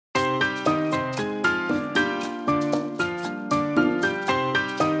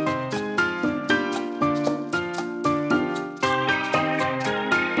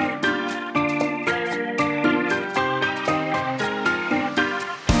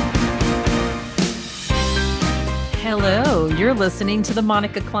Hello, you're listening to The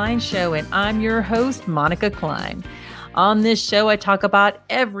Monica Klein Show, and I'm your host, Monica Klein. On this show, I talk about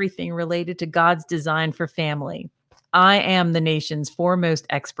everything related to God's design for family. I am the nation's foremost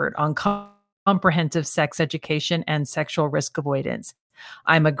expert on comprehensive sex education and sexual risk avoidance.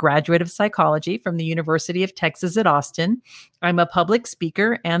 I'm a graduate of psychology from the University of Texas at Austin. I'm a public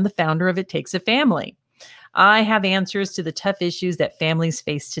speaker and the founder of It Takes a Family. I have answers to the tough issues that families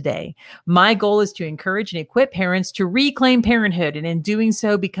face today. My goal is to encourage and equip parents to reclaim parenthood, and in doing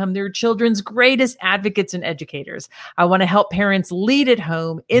so, become their children's greatest advocates and educators. I want to help parents lead at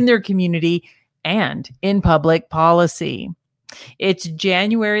home, in their community, and in public policy. It's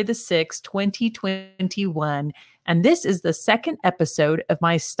January the 6th, 2021, and this is the second episode of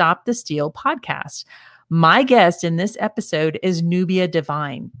my Stop the Steal podcast. My guest in this episode is Nubia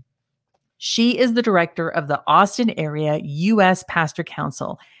Devine. She is the director of the Austin Area U.S. Pastor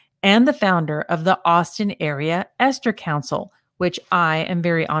Council and the founder of the Austin Area Esther Council, which I am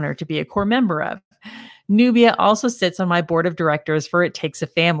very honored to be a core member of. Nubia also sits on my board of directors for It Takes a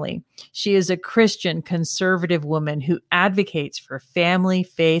Family. She is a Christian conservative woman who advocates for family,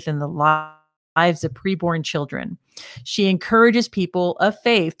 faith, and the lives of preborn children. She encourages people of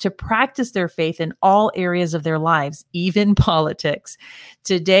faith to practice their faith in all areas of their lives, even politics.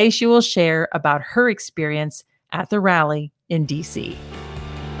 Today, she will share about her experience at the rally in D.C.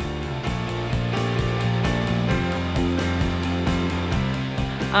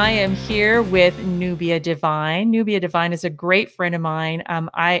 I am here with Nubia Devine. Nubia Devine is a great friend of mine.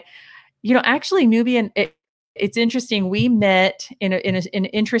 Actually, Nubia, it's interesting. We met in an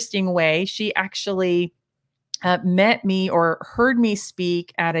interesting way. She actually met me or heard me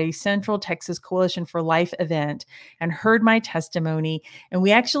speak at a Central Texas Coalition for Life event and heard my testimony. And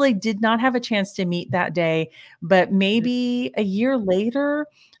we actually did not have a chance to meet that day, but maybe a year later,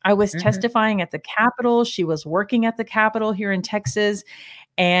 I was testifying at the Capitol. She was working at the Capitol here in Texas.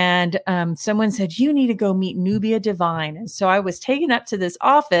 And someone said, you need to go meet Nubia Devine. And so I was taken up to this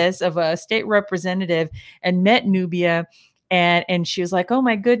office of a state representative and met Nubia. And she was like, oh,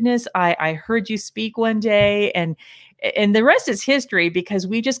 my goodness, I heard you speak one day. And the rest is history, because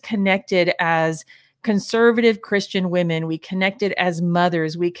we just connected as conservative Christian women. We connected as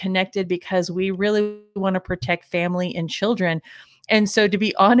mothers. We connected because we really want to protect family and children. And so, to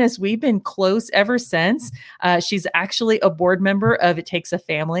be honest, we've been close ever since. She's actually a board member of It Takes a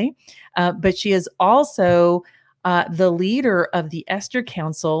Family, but she is also the leader of the Esther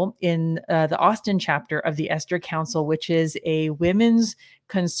Council in the Austin chapter of the Esther Council, which is a women's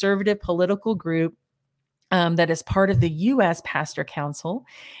conservative political group that is part of the U.S. Pastor Council.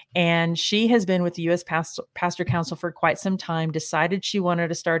 And she has been with the U.S. Pastor Council for quite some time, decided she wanted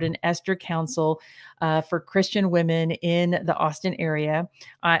to start an Esther Council for Christian women in the Austin area.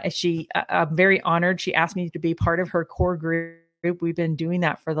 I'm very honored. She asked me to be part of her core group. We've been doing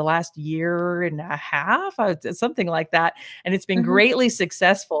that for the last year and a half, something like that. And it's been greatly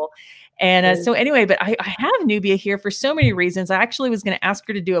successful. And so anyway, but I have Nubia here for so many reasons. I actually was going to ask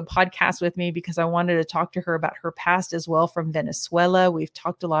her to do a podcast with me because I wanted to talk to her about her past as well from Venezuela. We've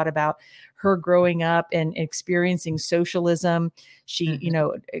talked a lot about her growing up and experiencing socialism. She,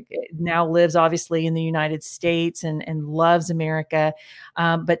 now lives obviously in the United States and loves America.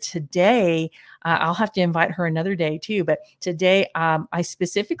 But today, I'll have to invite her another day too. But today, I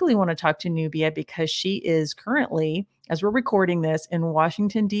specifically want to talk to Nubia because she is currently, as we're recording this, in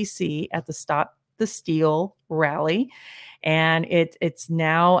Washington, D.C. at the Stop the Steal rally. And it's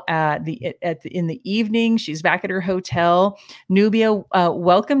now in the evening. She's back at her hotel. Nubia,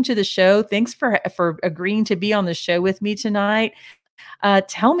 welcome to the show. Thanks for agreeing to be on the show with me tonight.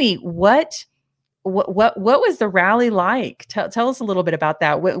 Tell me what was the rally like? Tell us a little bit about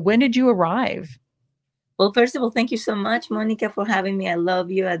that. When did you arrive? Well, first of all, thank you so much, Monica, for having me. I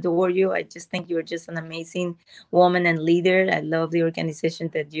love you. I adore you. I just think you're just an amazing woman and leader. I love the organization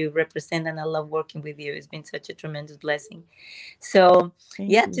that you represent, and I love working with you. It's been such a tremendous blessing. So,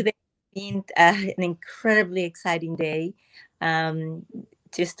 today has been an incredibly exciting day.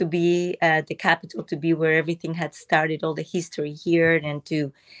 Just to be at the Capitol, to be where everything had started, all the history here, and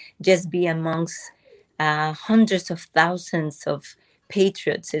to just be amongst hundreds of thousands of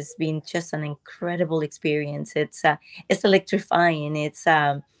patriots. It's been just an incredible experience. It's electrifying. It's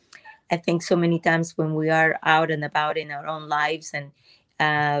I think so many times when we are out and about in our own lives and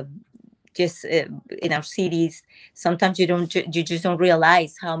just in our cities, sometimes you just don't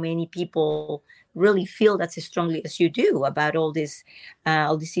realize how many people really feel that's as strongly as you do about all these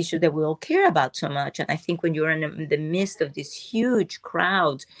issues that we all care about so much. And I think when you're in the midst of this huge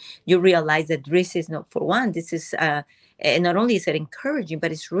crowd, you realize that this is not, for one, this is And not only is it encouraging,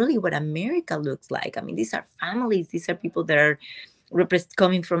 but it's really what America looks like. I mean, these are families, these are people that are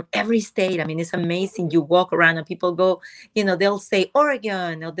coming from every state. I mean, it's amazing. You walk around and people go, they'll say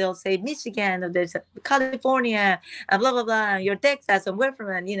Oregon, or they'll say Michigan, or there's California, and blah blah blah. You're Texas, and where from,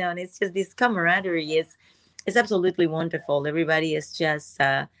 and it's just this camaraderie. It's absolutely wonderful. Everybody is just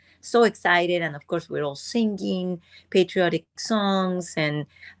so excited, and of course, we're all singing patriotic songs and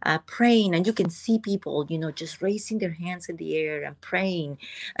praying, and you can see people, just raising their hands in the air and praying,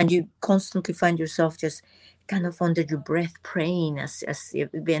 and you constantly find yourself just kind of under your breath praying as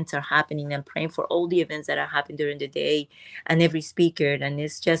events are happening, and praying for all the events that are happening during the day and every speaker. And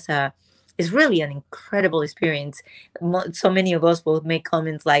it's really an incredible experience. So many of us will make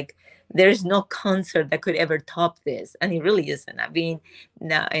comments like, there's no concert that could ever top this, and it really isn't. I've been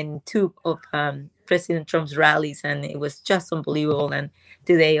now in two of President Trump's rallies, and it was just unbelievable. And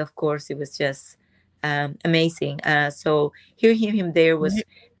today, of course, it was just amazing. So hearing him there was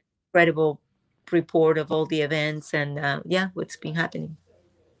incredible report of all the events, and yeah, what's been happening.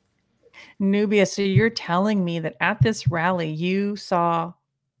 Nubia, so you're telling me that at this rally, you saw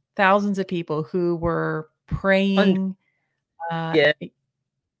thousands of people who were Hundred, praying. Uh, yeah,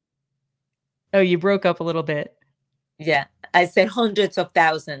 oh, you broke up a little bit. yeah. I said hundreds of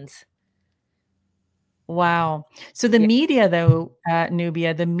thousands. Wow. So the Yeah. media, though,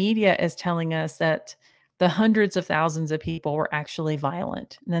 Nubia, the media is telling us that the hundreds of thousands of people were actually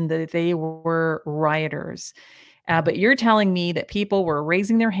violent and that they were rioters. But you're telling me that people were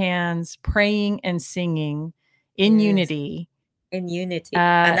raising their hands, praying, and singing in Yes, unity. in unity.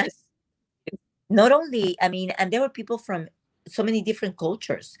 And Uh, not only, I mean, and there were people from so many different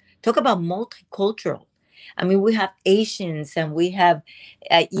cultures. Talk about multicultural. I mean, we have Asians, and we have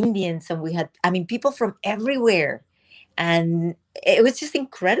Indians, and we had, I mean, people from everywhere. And it was just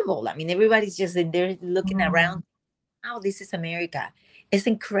incredible. I mean, everybody's just in there looking around. mm. Wow, this is America. It's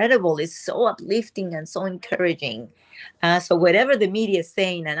incredible. It's so uplifting and so encouraging. So whatever the media is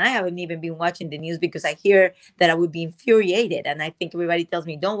saying, and I haven't even been watching the news because I hear that I would be infuriated. And I think everybody tells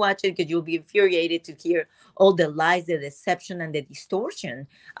me, don't watch it because you'll be infuriated to hear all the lies, the deception, and the distortion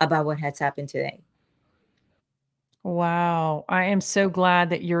about what has happened today. Wow. I am so glad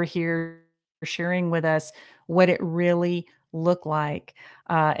that you're here sharing with us what it really looked like.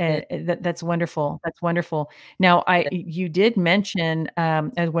 Yeah. That's wonderful. That's wonderful. Now, you did mention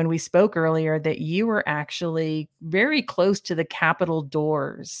and when we spoke earlier that you were actually very close to the Capitol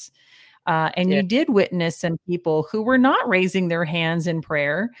doors. And Yeah. you did witness some people who were not raising their hands in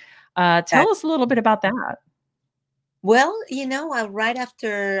prayer. Yeah. Tell us a little bit about that. Well, right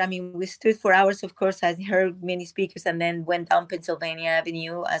after, I mean, we stood for hours, of course. I heard many speakers, and then went down Pennsylvania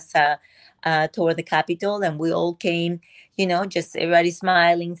Avenue as toward the Capitol, and we all came, just everybody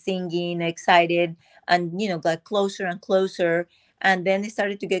smiling, singing, excited, and, got closer and closer. And then they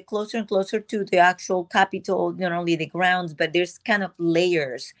started to get closer and closer to the actual Capitol, not only the grounds, but there's kind of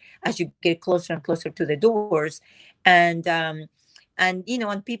layers as you get closer and closer to the doors. And,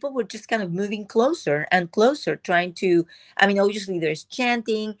 and people were just kind of moving closer and closer, trying to, I mean, obviously there's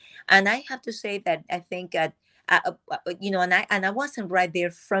chanting. And I have to say that I think and I wasn't right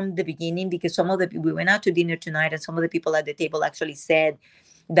there from the beginning, because some of the we went out to dinner tonight, and some of the people at the table actually said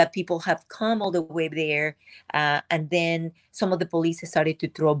that people have come all the way there, and then some of the police started to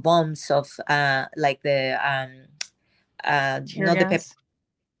throw bombs of like the Tear not the gas.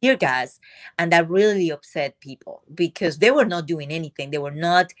 tear gas. And that really upset people, because they were not doing anything, they were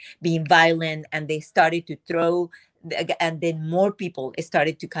not being violent, and they started to throw and then more people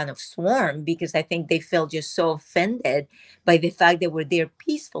started to kind of swarm, because I think they felt just so offended by the fact that we're there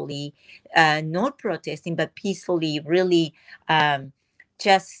peacefully, not protesting, but peacefully, really,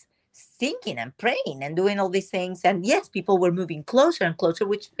 just thinking and praying and doing all these things. And yes, people were moving closer and closer,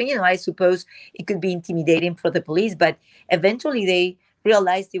 which, I suppose it could be intimidating for the police, but eventually they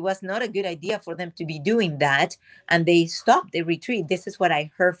realized it was not a good idea for them to be doing that, and they stopped, they retreat. This is what I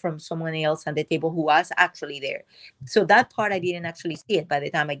heard from someone else at the table who was actually there. So that part I didn't actually see it. By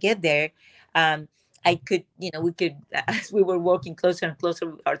the time I get there, I could, we could, as we were walking closer and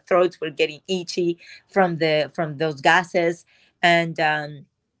closer, our throats were getting itchy from those gases. And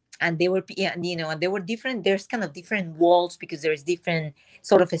they were, yeah, and there were different, there's kind of different walls, because there's different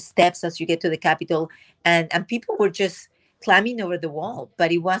sort of steps as you get to the Capitol. And people were just climbing over the wall,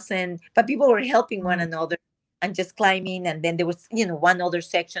 but it wasn't, but people were helping one Mm. another and just climbing. And then there was, one other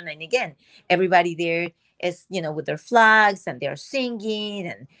section, and again, everybody there is, with their flags, and they're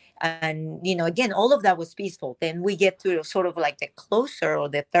singing, and again, all of that was peaceful. Then we get to sort of like the closer, or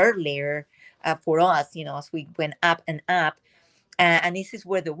the third layer, for us, as we went up and up, and this is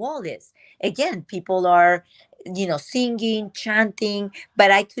where the wall is. Again, people are singing, chanting,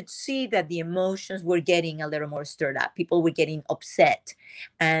 but I could see that the emotions were getting a little more stirred up. People were getting upset.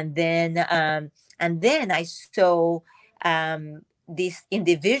 And then I saw these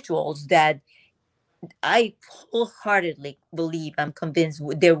individuals that I wholeheartedly believe, I'm convinced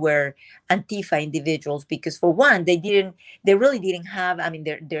there were Antifa individuals, because for one, they really didn't have, I mean,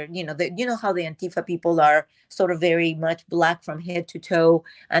 they're how the Antifa people are sort of very much black from head to toe,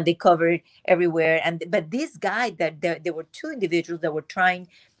 and they covered everywhere. But this guy, there were two individuals that were trying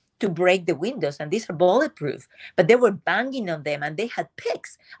to break the windows, and these are bulletproof, but they were banging on them, and they had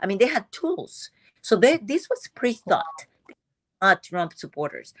picks. I mean, they had tools. So this was pre-thought, not Trump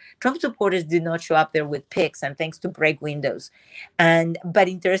supporters. Trump supporters did not show up there with picks and things to break windows. But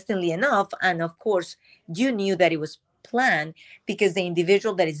interestingly enough, and of course, you knew that it was planned, because the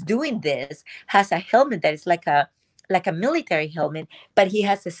individual that is doing this has a helmet that is like a military helmet, but he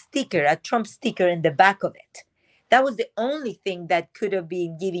has a sticker, a Trump sticker in the back of it. That was the only thing that could have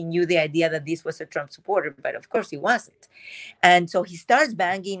been giving you the idea that this was a Trump supporter, but of course he wasn't. And so he starts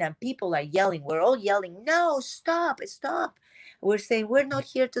banging, and people are yelling. We're all yelling, "No, stop, stop." We're saying, "We're not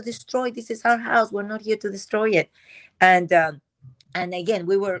here to destroy. This is our house. We're not here to destroy it." And and again,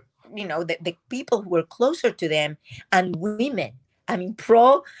 we were, the people who were closer to them, and women. I mean,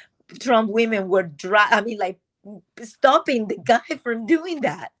 pro Trump women were I mean, like, stopping the guy from doing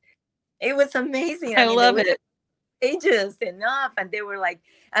that. It was amazing. I I mean, there love was it. ages enough, and they were like,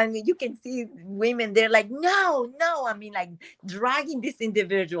 and you can see women, they're like, "No, no." I mean, like, dragging this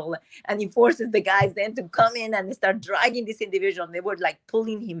individual, and he forces the guys then to come in and start dragging this individual, and they were like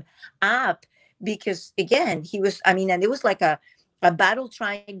pulling him up, because again, he was, I mean, and it was like a battle,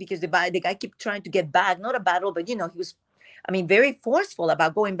 trying, because the guy kept trying to get back, not a battle, but he was, I mean, very forceful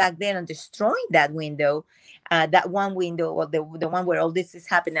about going back there and destroying that window, that one window, or the one where all this is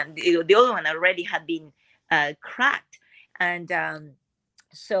happening, and the other one already had been cracked. And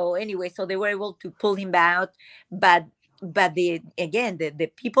so anyway, so they were able to pull him out, but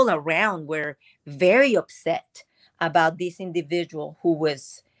the people around were very upset about this individual who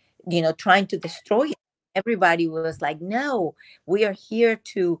was, trying to destroy it. Everybody was like, "No, we are here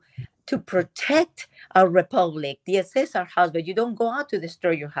to protect our republic. Yes, it's our house, but you don't go out to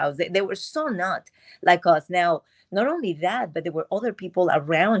destroy your house." They were so not like us. Now, not only that, but there were other people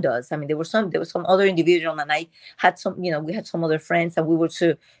around us. I mean, there was some other individual, and I had some, we had some other friends, and we were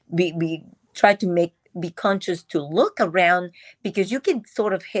to be try to be conscious to look around, because you can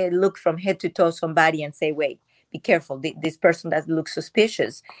sort of look from head to toe somebody and say, "Wait, be careful, this person that looks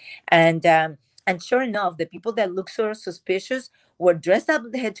suspicious." And sure enough, the people that look sort of suspicious were dressed up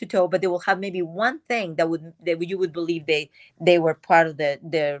head to toe, but they will have maybe one thing that you would believe they were part of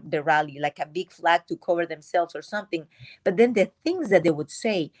the rally, like a big flag to cover themselves or something. But then the things that they would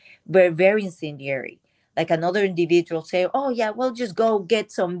say were very incendiary. Like, another individual say, "Oh yeah, well, just go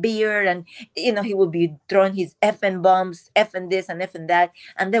get some beer," and he will be throwing his effing bombs, effing this and effing that,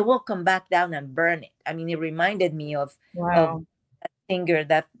 and they will come back down and burn it. I mean, it reminded me of Wow. singer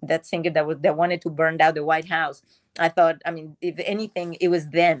that wanted to burn down the White House. I thought, I mean, if anything, it was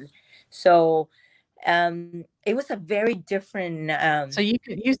them. So it was a very different. So you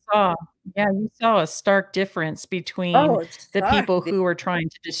saw, yeah, you saw a stark difference between Oh, the stark. people who were trying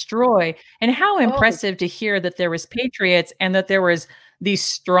to destroy, and how Oh, impressive to hear that there was patriots, and that there was these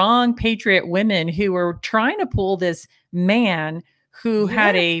strong patriot women who were trying to pull this man who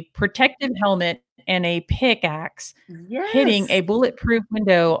had yes, a protective helmet and a pickaxe hitting yes, a bulletproof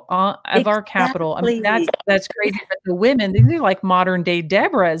window of our Capitol. I mean, exactly. that's crazy. But the women, these are like modern day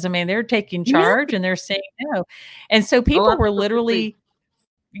Deborahs. I mean, they're taking Yeah. charge and they're saying no. And so Oh, people were absolutely. literally,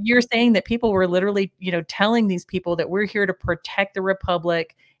 you're saying that people were literally, telling these people that we're here to protect the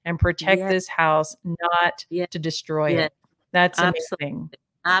republic and protect Yeah. this house, not Yeah. to destroy Yeah. it. That's Absolutely. amazing.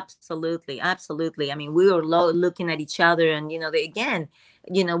 Absolutely, absolutely. I mean, we were looking at each other, and again,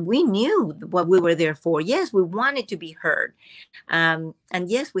 we knew what we were there for. Yes, we wanted to be heard, and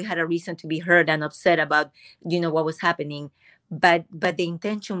yes, we had a reason to be heard and upset about what was happening, but the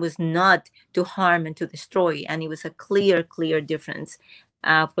intention was not to harm and to destroy, and it was a clear difference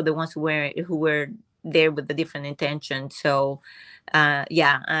for the ones who were there with a different intention. So,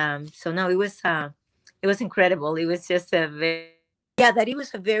 yeah, so no, it was incredible. It was just a very, yeah, that it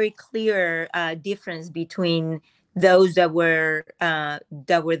was a very clear difference between those that were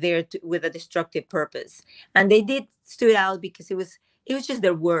there with a destructive purpose, and they did stood out because it was just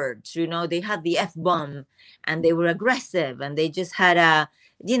their words. They had the f-bomb, and they were aggressive, and they just had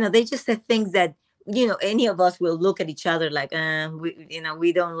they just said things that any of us will look at each other like,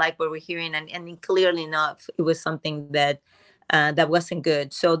 we don't like what we're hearing, and clearly enough, it was something that that wasn't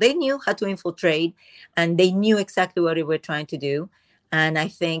good. So they knew how to infiltrate, and they knew exactly what they were trying to do. And I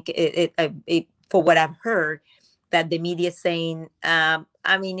think for what I've heard, that the media is saying,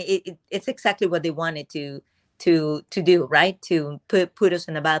 I mean, it's exactly what they wanted to do, right? To put us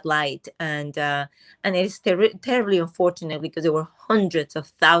in a bad light, and it is terribly unfortunate, because there were hundreds of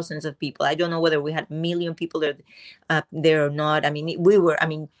thousands of people. I don't know whether we had a million people there or not. I mean, we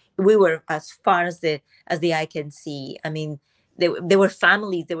were as far as the eye can see. I mean, there were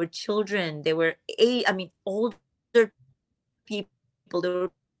families, there were children, there were older people, there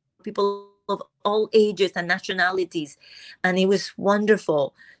were people of all ages and nationalities, and it was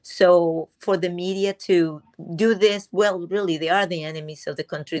wonderful. So for the media to do this, well, really, they are the enemies of the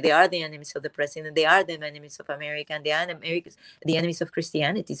country, they are the enemies of the president, they are the enemies of America, and the enemies of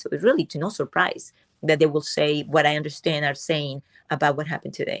Christianity. So it's really to no surprise that they will say what I understand are saying about what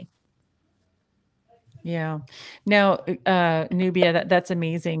happened today. Yeah. Now, Nubia, that's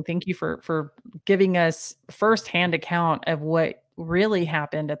amazing. Thank you for giving us firsthand account of what really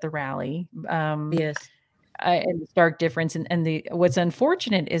happened at the rally. Yes. And the stark difference. And the what's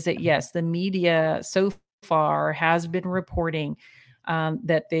unfortunate is that yes, the media so far has been reporting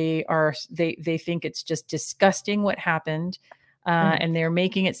that they think it's just disgusting what happened, Mhm. and they're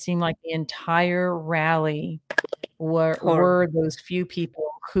making it seem like the entire rally were Horrible. those few people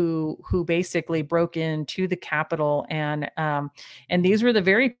who basically broke into the Capitol, and these were the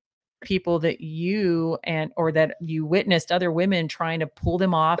very people that you or that you witnessed other women trying to pull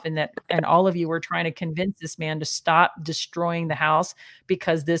them off, and all of you were trying to convince this man to stop destroying the house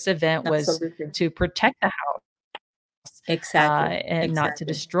because this event was Absolutely. to protect the house, and Exactly. not to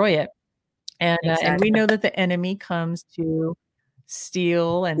destroy Exactly. it. And we know that Exactly. the enemy comes to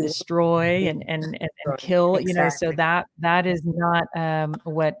steal and destroy and kill, so Exactly. that is not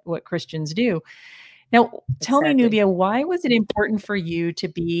what Christians do. Now, tell me, Exactly. Nubia, why was it important for you to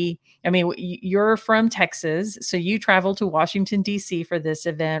be? I mean, you're from Texas, so you traveled to Washington D.C. for this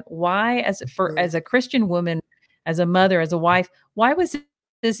event. Why, as a Christian woman, as a mother, as a wife, why was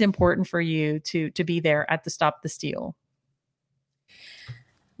this important for you to be there at the Stop the Steal?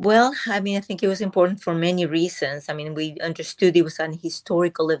 Well, I mean, I think it was important for many reasons. I mean, we understood it was an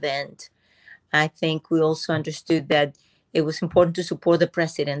historical event. I think we also understood that it was important to support the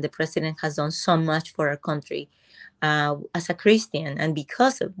president. The president has done so much for our country. As a Christian, and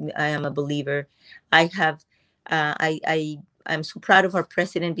because I am a believer, I have, I'm so proud of our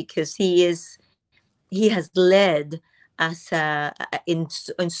president, because he has led us in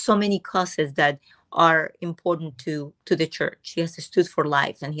so many causes that are important to the church. He has stood for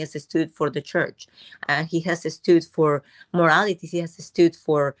life, and he has stood for the church. He has stood for morality. He has stood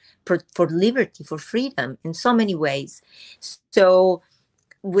for liberty, for freedom in so many ways. So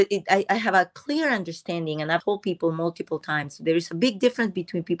with it, I have a clear understanding, and I've told people multiple times, there is a big difference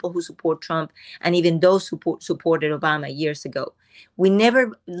between people who support Trump and even those who supported Obama years ago. We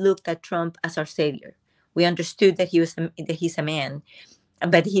never looked at Trump as our savior. We understood that that he's a man,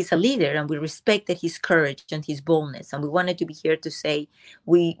 but he's a leader, and we respected his courage and his boldness, and we wanted to be here to say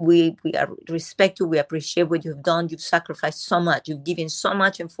we respect you, we appreciate what you've done. You've sacrificed so much, you've given so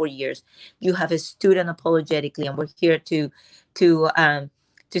much in 4 years, you have stood unapologetically, and we're here to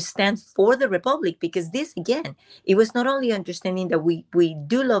stand for the republic, because this, again, it was not only understanding that we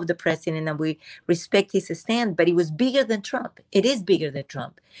do love the president and we respect his stand, but it was bigger than Trump. It is bigger than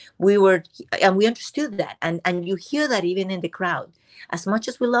Trump. We were, and we understood that, and you hear that even in the crowd. As much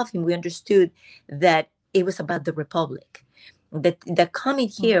as we love him, we understood that it was about the republic. That the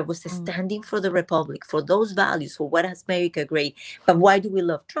comment here was Mm. standing for the republic, for those values, for what has America great. But why do we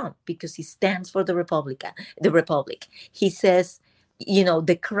love Trump? Because he stands for the republic. He says,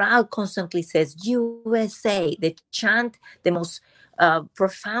 the crowd constantly says USA. The chant, the most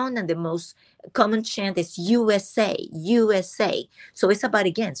profound and the most common chant is USA, USA. So it's about,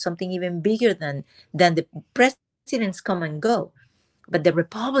 again, something even bigger than the presidents come and go. But the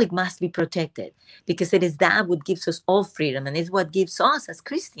republic must be protected, because it is that what gives us all freedom, and it's what gives us as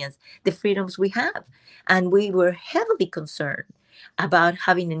Christians the freedoms we have. And we were heavily concerned about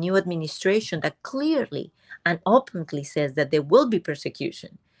having a new administration that clearly and openly says that there will be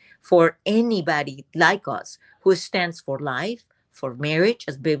persecution for anybody like us who stands for life, for marriage,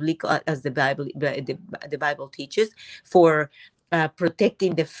 as biblical as the Bible teaches, for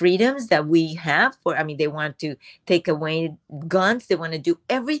protecting the freedoms that we have. For, I mean, they want to take away guns. They want to do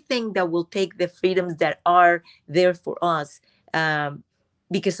everything that will take the freedoms that are there for us. Um,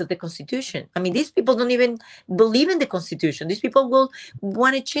 because of the Constitution. I mean, these people don't even believe in the Constitution. These people will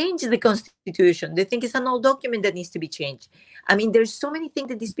want to change the Constitution. They think it's an old document that needs to be changed. I mean, there's so many things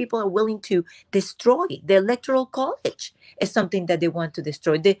that these people are willing to destroy. The Electoral College is something that they want to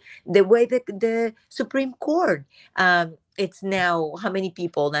destroy. The way the Supreme Court, it's now how many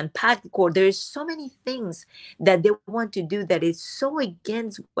people, and packed court. There's so many things that they want to do that is so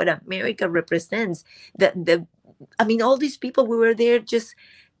against what America represents. That the I mean, all these people, we were there just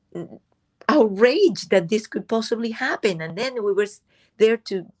outraged that this could possibly happen, and then we were there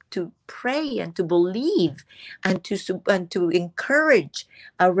to pray and to believe and to encourage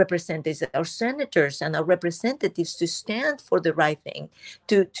our representatives, our senators, and our representatives to stand for the right thing,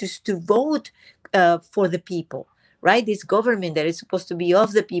 to vote for the people. Right, this government that is supposed to be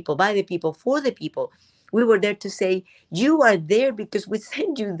of the people, by the people, for the people. We were there to say, you are there because we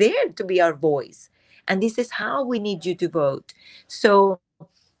sent you there to be our voice, and this is how we need you to vote. So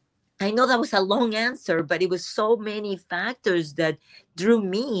I know that was a long answer, but it was so many factors that drew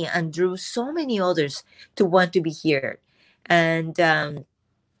me and drew so many others to want to be here. And I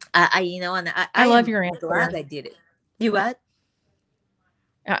I love am your glad answer. I did it. You what?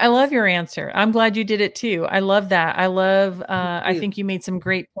 I love your answer. I'm glad you did it too. I love that. I You. think you made some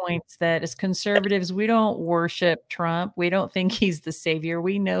great points that as conservatives, we don't worship Trump. We don't think he's the savior.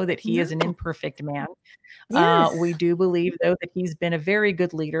 We know that he is an No. imperfect man. We Yes. do believe, though, that he's been a very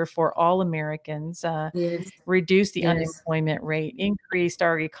good leader for all Americans, Yes. reduced the Yes. unemployment rate, increased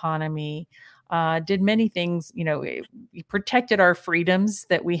our economy, did many things. He protected our freedoms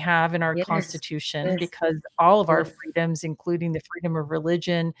that we have in our Yes. Constitution Yes. because all of our Yes. freedoms, including the freedom of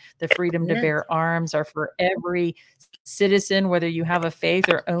religion, the freedom to Yes. bear arms, are for every citizen, whether you have a faith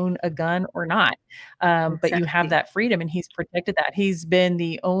or own a gun or not. But you have Exactly. that freedom, and he's protected that. He's been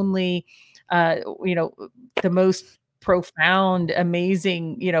the only uh, you know, the most profound,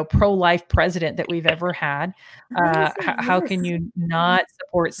 amazing, pro-life president that we've ever had. Amazing. How can Yes. you not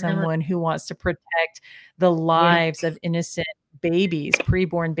support No. someone who wants to protect the Yes. lives of innocent babies,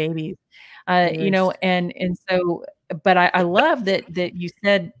 preborn babies? Yes. And so, but I love that you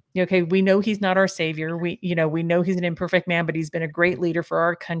said, okay, we know he's not our savior. We know he's an imperfect man, but he's been a great leader for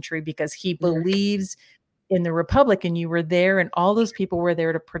our country because he Yes. believes in the republic, and you were there, and all those people were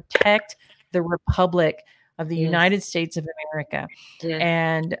there to protect the republic of the Yes. United States of America. Yes.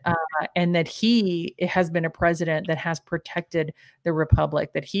 And that he has been a president that has protected the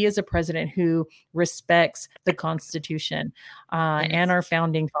republic, that he is a president who respects the Constitution and Yes. our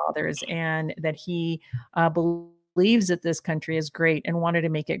founding fathers, and that he believes that this country is great and wanted to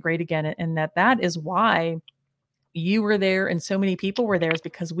make it great again, and that is why you were there and so many people were there, is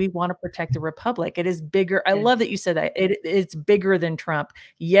because we want to protect the republic. It is bigger. I Yes. love that you said that. It's bigger than Trump.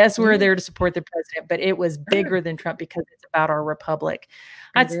 Yes, we're Yes. there to support the president, but it was Ah, bigger than Trump because it's about our republic. it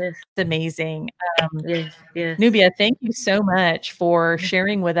That's is. amazing. Yes. Yes. Nubia, thank you so much for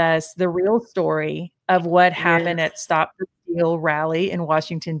sharing with us the real story of what happened Yes. at Stop the Steal rally in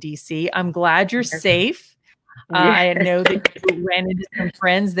Washington, D.C. I'm glad you're Yes. safe. I Yes. know that you ran into some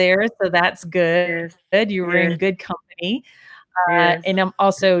friends there, so that's good. Yes. You were in good Yes. company. And Yes. I'm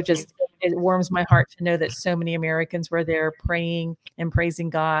also just, it warms my heart to know that so many Americans were there praying and praising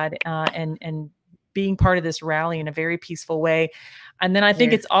God, and being part of this rally in a very peaceful way. And then I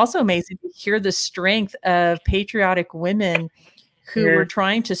think Yes. it's also amazing to hear the strength of patriotic women who were Yes.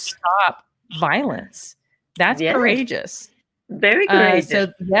 trying to stop violence. That's Yes. courageous. Very courageous. So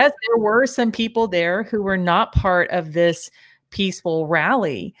yes, there were some people there who were not part of this peaceful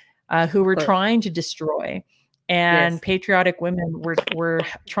rally, who were But trying to destroy, and yes. patriotic women were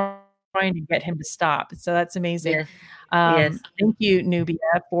trying to get him to stop. So that's amazing. Yes. Yes. Thank you, Nubia,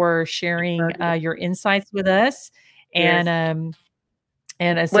 for sharing Love you. your insights with us, and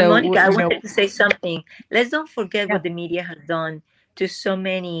Yes. Well, so Monica, I wanted to say something. Let's don't forget yeah, what the media has done to so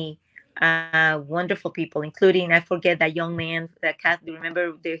many wonderful people, including, I forget, that young man, that cat.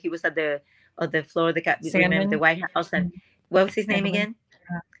 Remember, he was at the floor. The cat. Remember the Sandman, White House, and what was his name Sandman, again?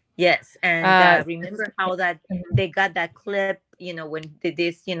 Yes, and uh, remember how that they got that clip, when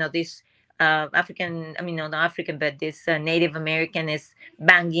this, this African, I mean, no, not African, but this Native American is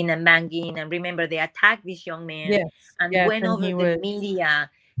banging and banging. And remember, they attacked this young man yes, and yes, went and over he the was media.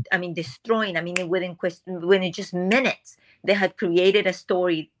 I mean, destroying. I mean, within question, within just minutes, they had created a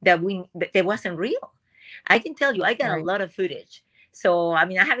story that wasn't real. I can tell you, I got a right. lot of footage. So, I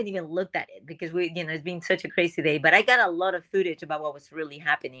mean, I haven't even looked at it because it's been such a crazy day, but I got a lot of footage about what was really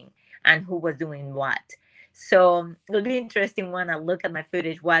happening and who was doing what. So it'll be interesting when I look at my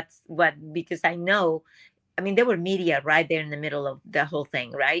footage, because I know, I mean, there were media right there in the middle of the whole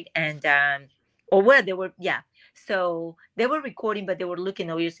thing, right? And, or where they were, yeah. So they were recording, but they were looking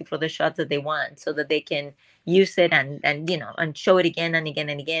obviously for the shots that they want, so that they can use it and and show it again and again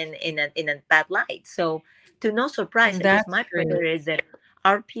and again in a bad light. So to no surprise, I guess That's my true. prayer is that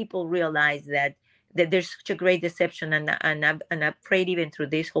our people realize that there's such a great deception, and I prayed even through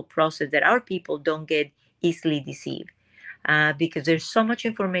this whole process that our people don't get easily deceived, because there's so much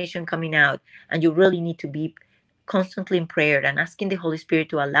information coming out, and you really need to be constantly in prayer and asking the Holy Spirit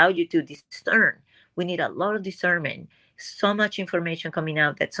to allow you to discern. We need a lot of discernment. So much information coming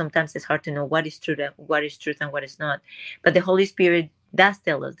out that sometimes it's hard to know what is true, what is truth, and what is not. But the Holy Spirit does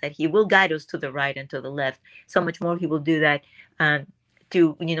tell us that He will guide us to the right and to the left. So much more, He will do that,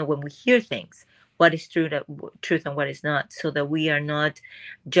 to when we hear things, what is true, truth, and what is not, so that we are not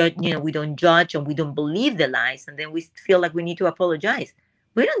judge. We don't judge and we don't believe the lies, and then we feel like we need to apologize.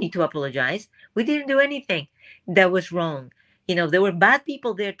 We don't need to apologize. We didn't do anything that was wrong. There were bad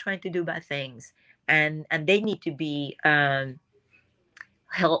people there trying to do bad things, and they need to be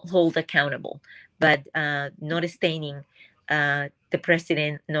hold accountable, but not staining the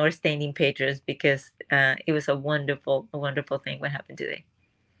president, nor staining patriots, because it was a wonderful thing what happened today.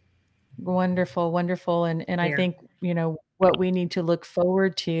 Wonderful, wonderful, and I Yeah. think, what we need to look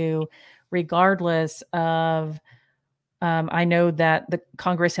forward to regardless of, I know that the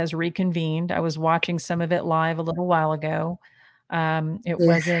Congress has reconvened. I was watching some of it live a little while ago. It Yes.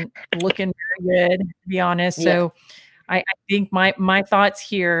 wasn't looking very good, to be honest. Yeah. So I think my thoughts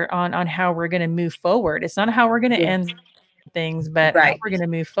here on how we're going to move forward. It's not how we're going to Yeah. end things, but how Right. we're going to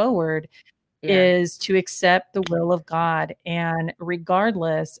move forward Yeah. is to accept the will of God, and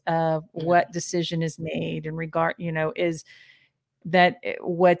regardless of Yeah. what decision is made, and is that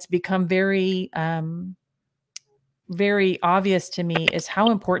what's become very obvious to me is how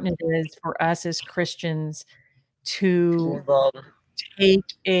important it is for us as Christians To to involve. take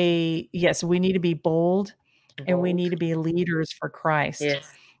a yes, we need to be bold, and we Bold. need to be leaders for Christ,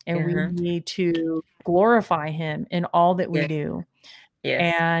 Yes. and we Uh-huh. need to glorify him in all that we Yes. do.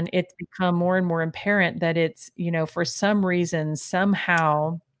 Yes. And it's become more and more apparent that it's, for some reason,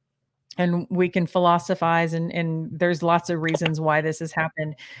 somehow, and we can philosophize, and there's lots of reasons why this has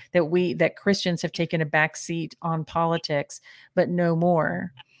happened, that Christians have taken a back seat on politics, but no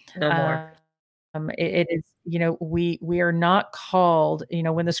more. No more. It is, we are not called,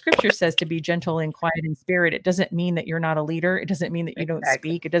 when the scripture says to be gentle and quiet in spirit, it doesn't mean that you're not a leader. It doesn't mean that you don't Exactly.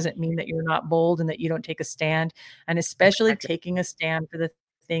 speak. It doesn't mean that you're not bold and that you don't take a stand, and especially Exactly. taking a stand for the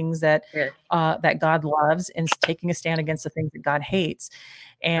things Yes. that God loves, and taking a stand against the things that God hates.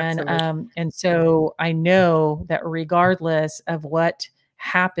 Absolutely. And so I know that regardless of what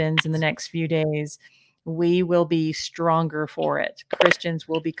happens in the next few days, we will be stronger for it. Christians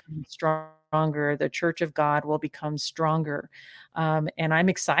will become stronger. The Church of God will become stronger. And I'm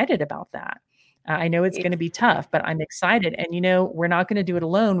excited about that. I know it's going to be tough, but I'm excited. And, we're not going to do it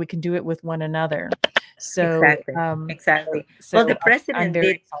alone. We can do it with one another. So, Exactly. Exactly. Well, so I'm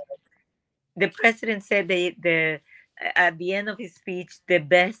very excited. the president said the at the end of his speech, the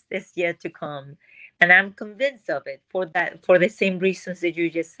best is yet to come, and I'm convinced of it, for the same reasons that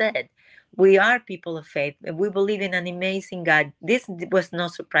you just said. We are people of faith, and we believe in an amazing God. This was no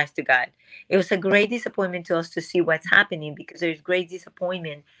surprise to God. It was a great disappointment to us to see what's happening, because there's great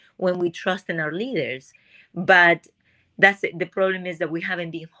disappointment when we trust in our leaders. But that's it. The problem is that we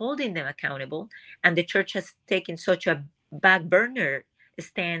haven't been holding them accountable, and the church has taken such a back burner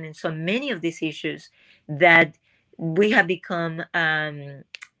stand in so many of these issues that we have become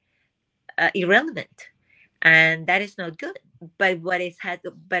irrelevant, and that is not good. But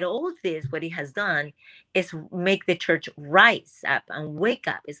but all this, what it has done, is make the church rise up and wake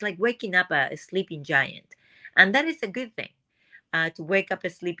up. It's like waking up a sleeping giant, and that is a good thing. To wake up a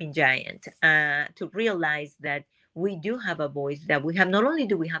sleeping giant, to realize that we do have a voice, that we have, not only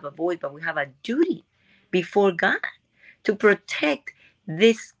do we have a voice, but we have a duty before God to protect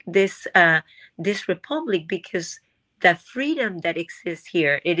this republic, because the freedom that exists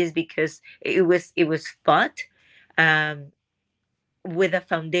here, it is because it was fought, um, with a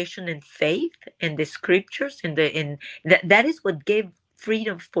foundation in faith and the scriptures, in that is what gave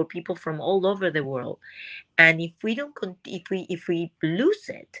freedom for people from all over the world. And if we don't if we lose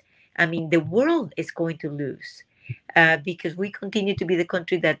it, I mean, the world is going to lose, because we continue to be the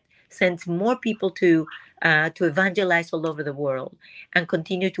country that sends more people to evangelize all over the world, and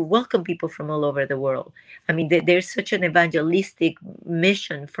continue to welcome people from all over the world. I mean, there's such an evangelistic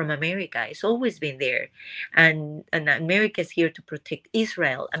mission from America. It's always been there, and America is here to protect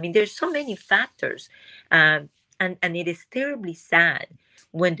Israel. I mean, there's so many factors, and it is terribly sad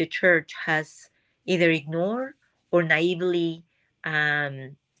when the church has either ignored, or naively,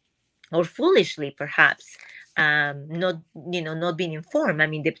 um, or foolishly perhaps, not, not being informed. I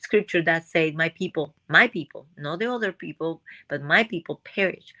mean, the scripture that say, my people, not the other people, but my people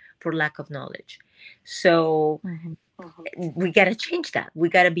perish for lack of knowledge. So Mhm. we got to change that. We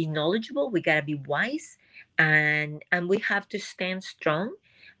got to be knowledgeable, we got to be wise, and we have to stand strong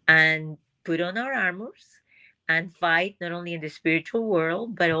and put on our armors and fight, not only in the spiritual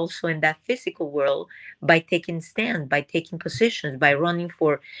world but also in that physical world, by taking stand, by taking positions, by running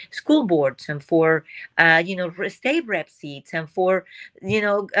for school boards and for state rep seats, and for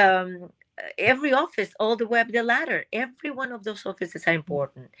every office, all the way up the ladder. Every one of those offices are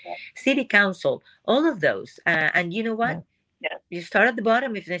important. City council, all of those. And you know what? Yeah. You start at the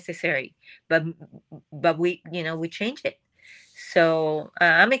bottom if necessary, but we change it. So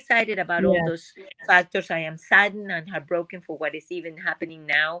I'm excited about all Yeah. those factors. I am saddened and heartbroken for what is even happening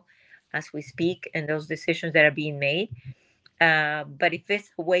now as we speak, and those decisions that are being made. But if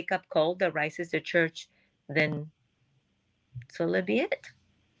it's a wake up call that rises the church, then so let be it.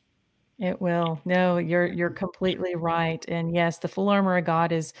 It will. No, you're completely right. And yes, the full armor of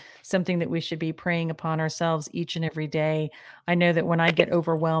God is something that we should be praying upon ourselves each and every day. I know that when I get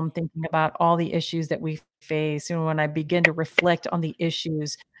overwhelmed thinking about all the issues that we face, and when I begin to reflect on the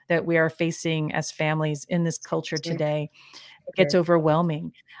issues that we are facing as families in this culture Yes, today, it gets yes,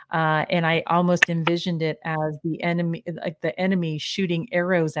 overwhelming. And I almost envisioned it as the enemy, like the enemy shooting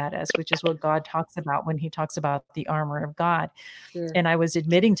arrows at us, which is what God talks about when he talks about the armor of God. yes, And I was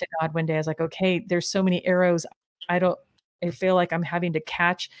admitting to God one day, I was like, okay, there's so many arrows. I don't, I feel like I'm having to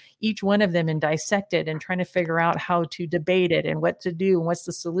catch each one of them and dissect it and trying to figure out how to debate it and what to do and what's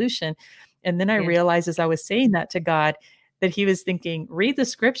the solution. And then I yes. realized as I was saying that to God, that he was thinking, read the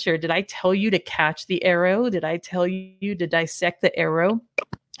scripture. Did I tell you to catch the arrow? Did I tell you to dissect the arrow?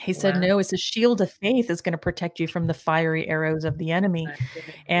 He said, Wow. no, it's a shield of faith that's going to protect you from the fiery arrows of the enemy.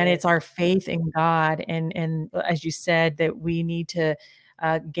 And it's Yes, our faith in God. And as you said, that we need to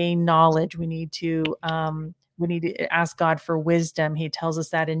gain knowledge. We need to ask God for wisdom. He tells us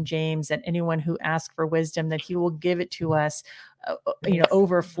that in James, that anyone who asks for wisdom, that he will give it to us, yes.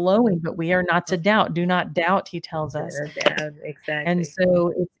 overflowing, but we are not to doubt. Do not doubt, he tells us. And Exactly.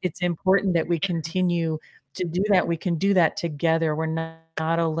 so it's important that we continue to do that. We can do that together. We're not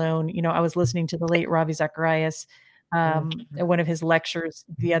alone. I was listening to the late Ravi Zacharias, Mhm. at one of his lectures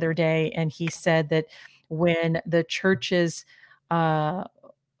the other day, and he said that when the church's uh,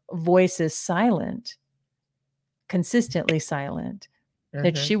 voice is silent, consistently silent,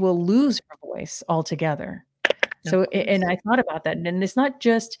 that Mhm. she will lose her voice altogether. Of So, and course. I thought about that, and it's not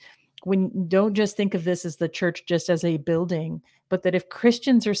just when don't just think of this as the church just as a building, but that if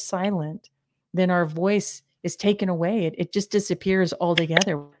Christians are silent, then our voice is taken away. It just disappears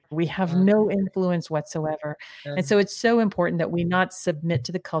altogether. We have Uh, no influence whatsoever. And um, so it's so important that we not submit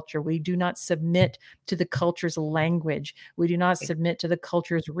to the culture. We do not submit to the culture's language. We do not submit to the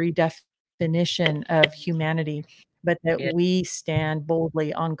culture's redefinition of humanity, but that yes, we stand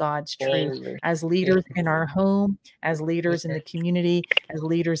boldly on God's truth boldly. as Yes, leaders in our home, as leaders in the yes, community, as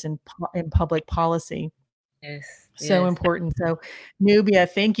leaders in public policy. yes, So yes. important. So, Nubia,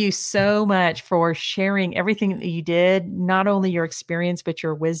 thank you so much for sharing everything that you did, not only your experience, but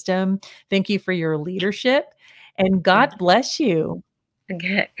your wisdom. Thank you for your leadership, and God Thank you. bless you.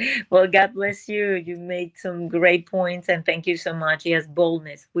 Okay. Well, God bless you. You made some great points, and thank you so much. Yes,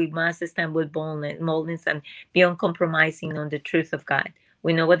 boldness. We must stand with boldness, and be uncompromising on the truth of God.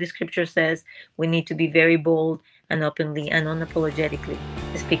 We know what the scripture says. We need to be very bold and openly and unapologetically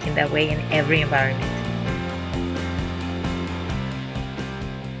speaking that way in every environment.